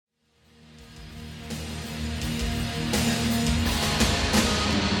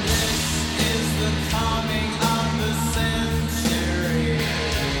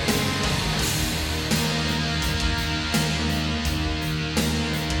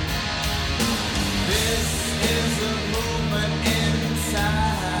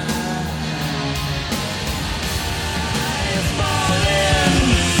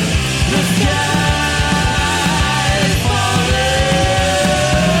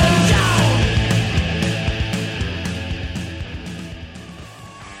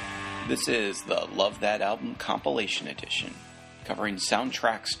This is the Love That Album Compilation Edition, covering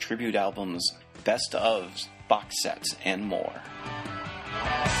soundtracks, tribute albums, best ofs, box sets, and more.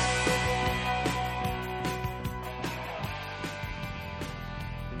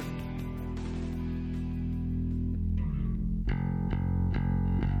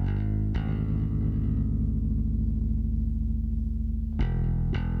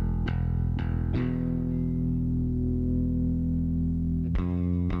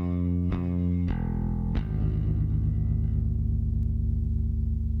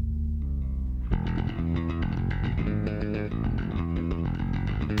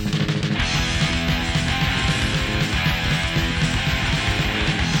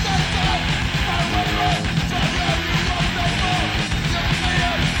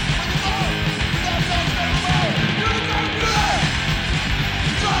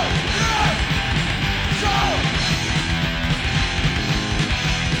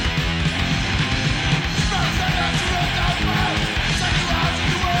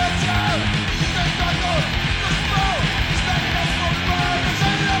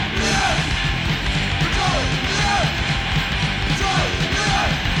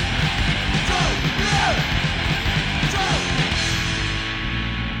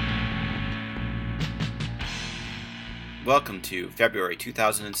 Welcome to February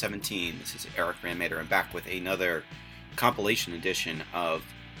 2017. This is Eric Ranmater. I'm back with another compilation edition of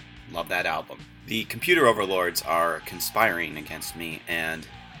Love That Album. The computer overlords are conspiring against me, and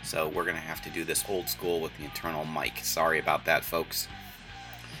so we're going to have to do this old school with the internal mic. Sorry about that, folks.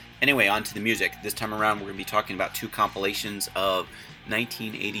 Anyway, on to the music. This time around, we're going to be talking about two compilations of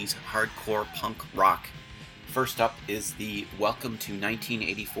 1980s hardcore punk rock. First up is the Welcome to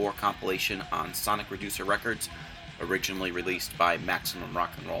 1984 compilation on Sonic Reducer Records, originally released by Maximum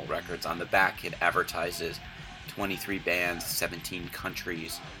Rock and Roll Records. On the back, it advertises 23 bands, 17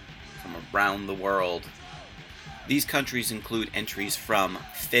 countries from around the world. These countries include entries from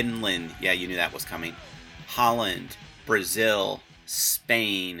Finland, yeah, you knew that was coming, Holland, Brazil,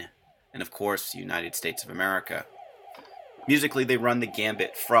 Spain, and of course, the United States of America. Musically, they run the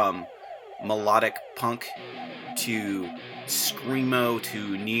gambit from melodic punk to screamo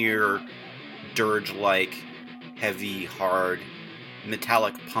to near dirge-like heavy, hard,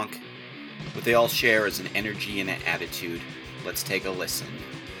 metallic punk. What they all share is an energy and an attitude. Let's take a listen.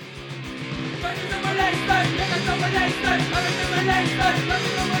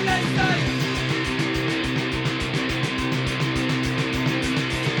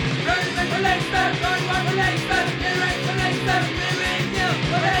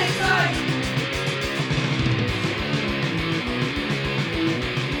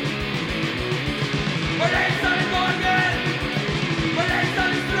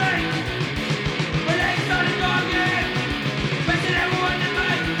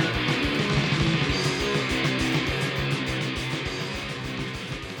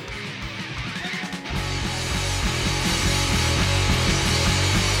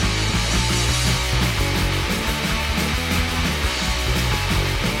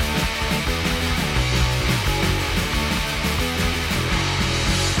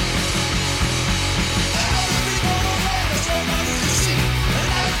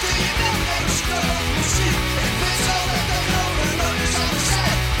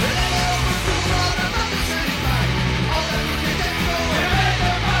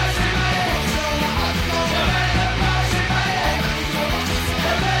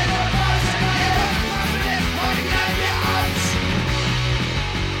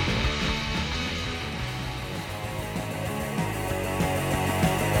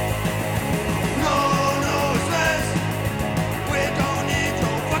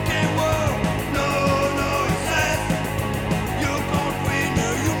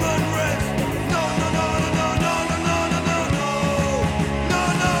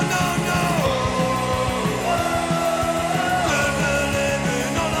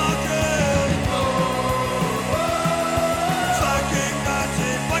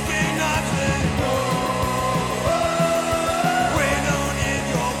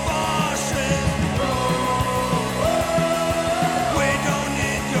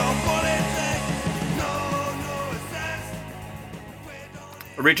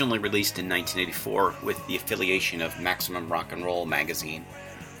 Originally released in 1984 with the affiliation of Maximum Rock and Roll magazine.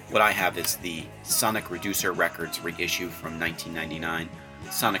 What I have is the Sonic Reducer Records reissue from 1999.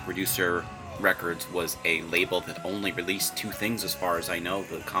 Sonic Reducer Records was a label that only released two things as far as I know,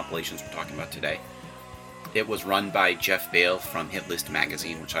 the compilations we're talking about today. It was run by Jeff Bale from Hitlist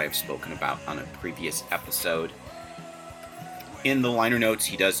magazine, which I have spoken about on a previous episode. In the liner notes,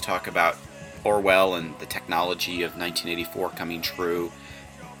 he does talk about Orwell and the technology of 1984 coming true.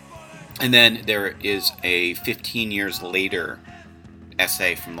 And then there is a 15 years later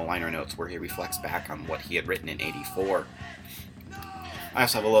essay from the liner notes where he reflects back on what he had written in 84. I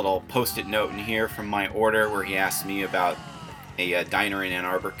also have a little post-it note in here from my order where he asked me about a diner in Ann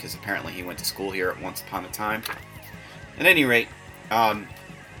Arbor, because apparently he went to school here at once upon a time. At any rate,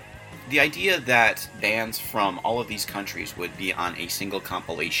 the idea that bands from all of these countries would be on a single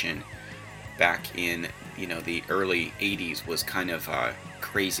compilation back in, the early 80s was kind of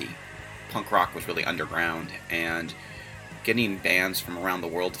crazy. Punk rock was really underground, and getting bands from around the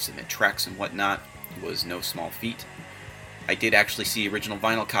world to submit tracks and whatnot was no small feat. I did actually see original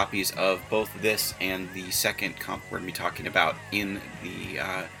vinyl copies of both this and the second comp we're going to be talking about in the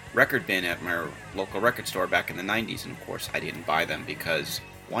record bin at my local record store back in the 90s, and of course I didn't buy them because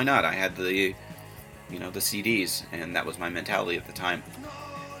why not? I had the CDs, and that was my mentality at the time.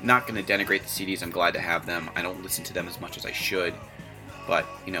 Not going to denigrate the CDs, I'm glad to have them. I don't listen to them as much as I should, but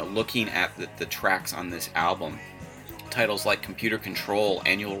looking at the tracks on this album, titles like Computer Control,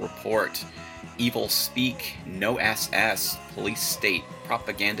 Annual Report, Evil Speak, No SS, Police State,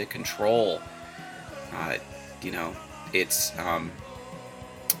 Propaganda Control. It's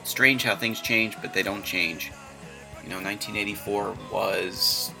strange how things change, but they don't change. 1984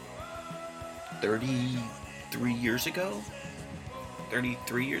 was 33 years ago?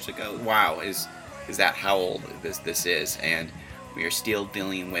 33 years ago? Wow, is that how old this is? And we are still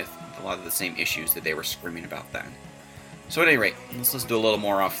dealing with a lot of the same issues that they were screaming about then. So at any rate, let's do a little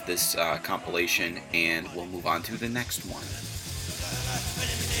more off this compilation, and we'll move on to the next one.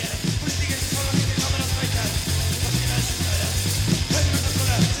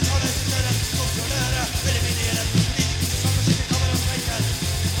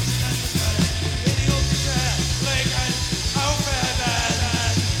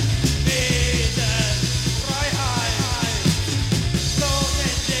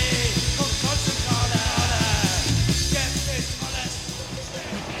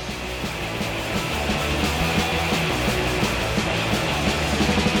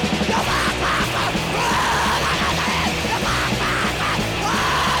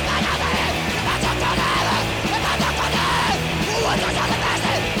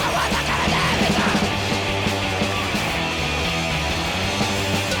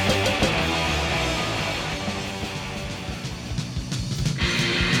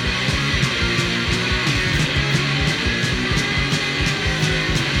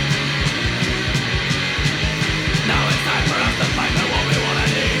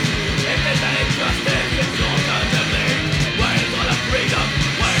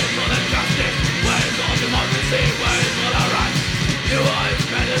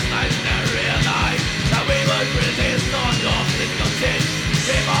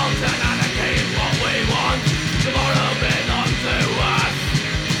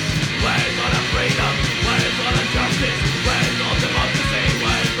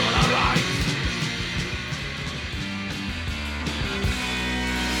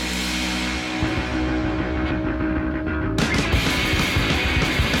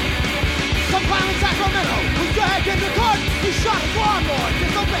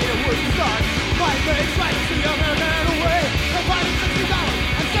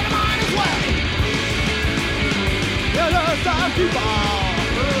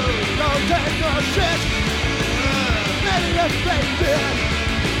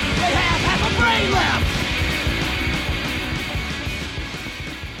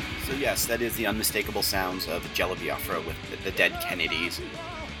 So yes, that is the unmistakable sounds of Jello Biafra with the Dead Kennedys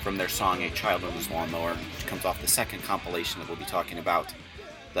from their song A Child on His Lawnmower, which comes off the second compilation that we'll be talking about,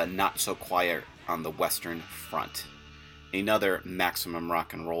 The Not So Quiet on the Western Front. Another Maximum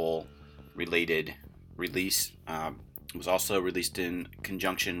Rock and Roll related release. It was also released in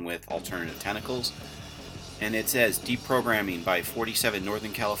conjunction with Alternative Tentacles. And it says, deprogramming by 47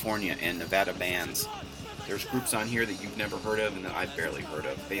 Northern California and Nevada bands. There's groups on here that you've never heard of and that I've barely heard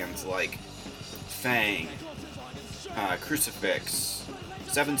of. Bands like Fang, Crucifix,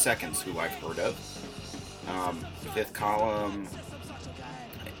 7 Seconds, who I've heard of, Fifth Column,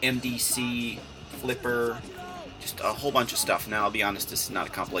 MDC, Flipper, just a whole bunch of stuff. Now, I'll be honest, this is not a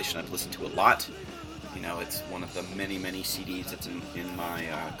compilation I've listened to a lot. It's one of the many, many CDs that's in my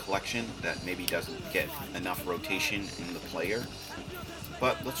collection that maybe doesn't get enough rotation in the player.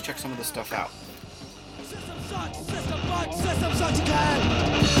 But let's check some of this stuff out. System sucks again.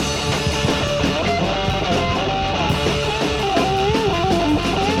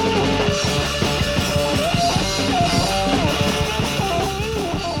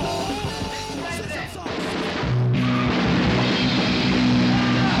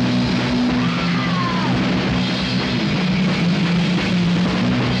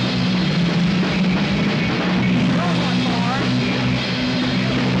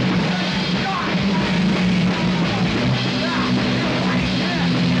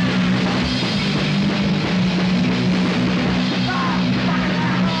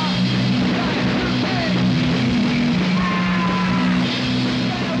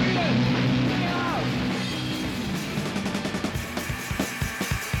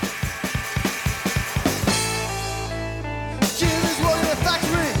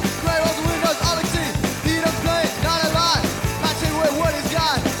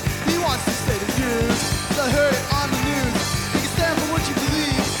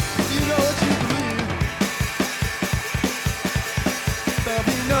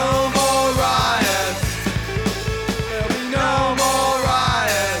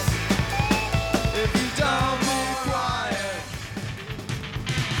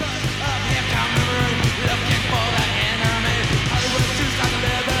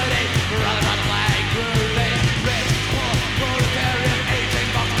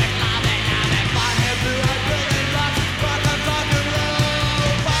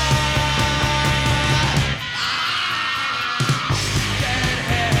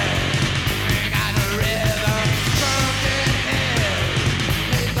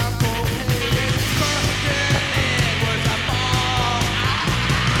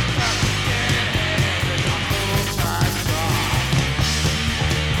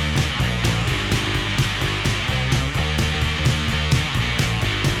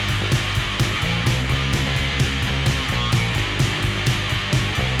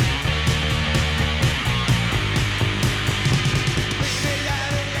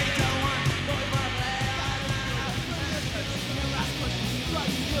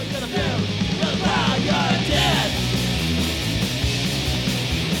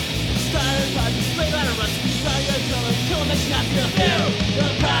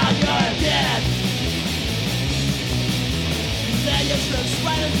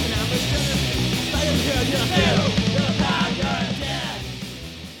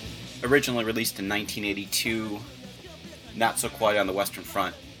 Originally released in 1982, Not So Quiet on the Western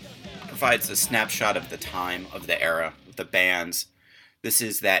Front provides a snapshot of the time, of the era, of the bands. This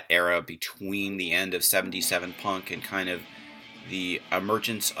is that era between the end of 77 punk and kind of the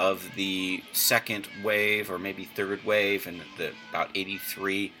emergence of the second wave or maybe third wave in about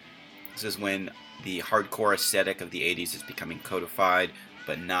 83. This is when the hardcore aesthetic of the 80s is becoming codified,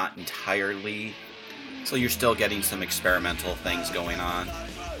 but not entirely. So you're still getting some experimental things going on.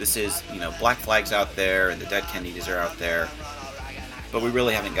 This is, Black Flag's out there and the Dead Kennedys are out there, but we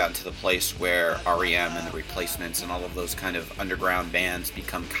really haven't gotten to the place where REM and the Replacements and all of those kind of underground bands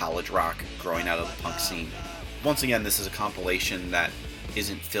become college rock growing out of the punk scene. Once again, this is a compilation that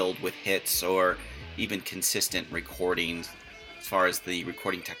isn't filled with hits or even consistent recordings as far as the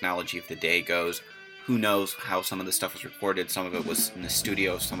recording technology of the day goes. Who knows how some of the stuff was recorded? Some of it was in the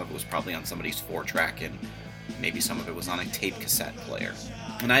studio, some of it was probably on somebody's 4-track, and maybe some of it was on a tape cassette player.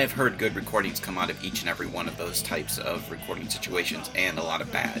 And I have heard good recordings come out of each and every one of those types of recording situations, and a lot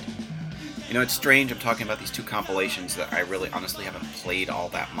of bad. It's strange, I'm talking about these two compilations that I really honestly haven't played all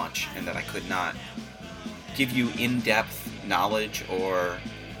that much, and that I could not give you in-depth knowledge or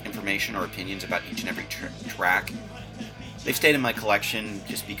information or opinions about each and every track. They've stayed in my collection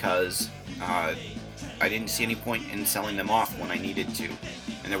just because I didn't see any point in selling them off when I needed to.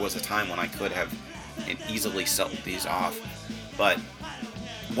 And there was a time when I could have and easily sold these off. But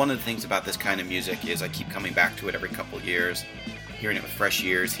one of the things about this kind of music is I keep coming back to it every couple of years, hearing it with fresh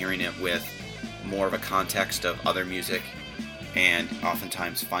ears, hearing it with more of a context of other music, and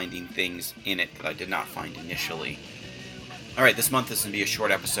oftentimes finding things in it that I did not find initially. Alright, this month is going to be a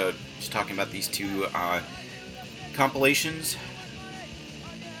short episode, just talking about these two compilations.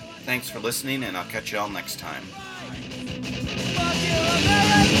 Thanks for listening, and I'll catch you all next time.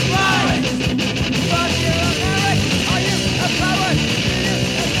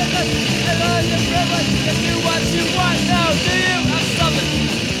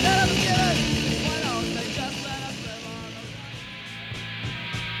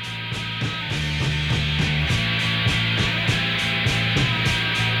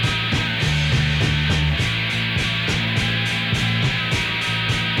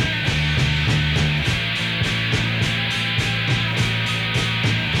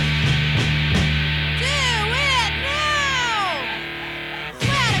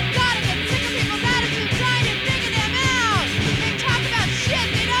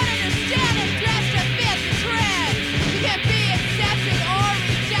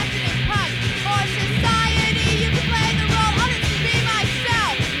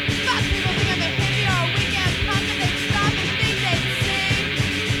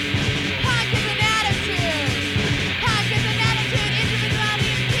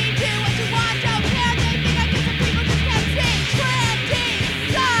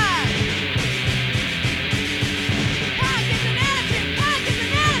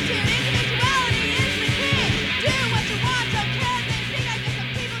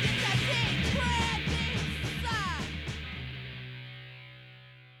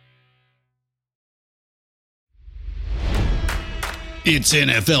 It's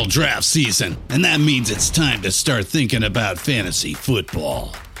NFL draft season, and that means it's time to start thinking about fantasy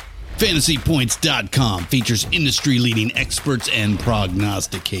football. FantasyPoints.com features industry-leading experts and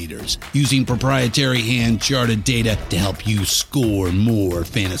prognosticators using proprietary hand-charted data to help you score more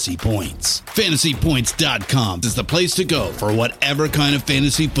fantasy points. FantasyPoints.com is the place to go for whatever kind of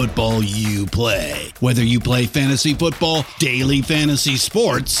fantasy football you play. Whether you play fantasy football, daily fantasy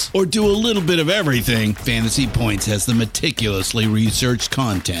sports, or do a little bit of everything, Fantasy Points has the meticulously researched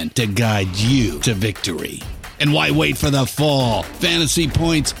content to guide you to victory. And why wait for the fall? Fantasy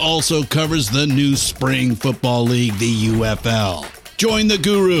Points also covers the new spring football league, the UFL. Join the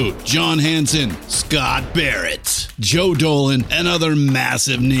guru, John Hansen, Scott Barrett, Joe Dolan, and other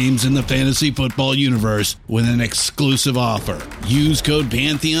massive names in the fantasy football universe with an exclusive offer. Use code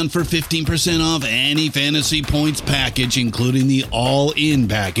Pantheon for 15% off any Fantasy Points package, including the all-in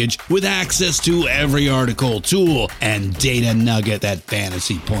package, with access to every article, tool, and data nugget that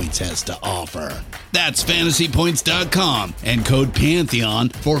Fantasy Points has to offer. That's FantasyPoints.com and code Pantheon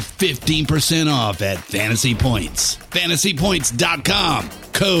for 15% off at Fantasy Points. FantasyPoints.com.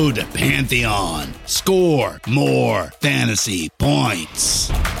 Code Pantheon. Score more fantasy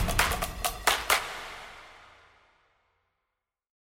points.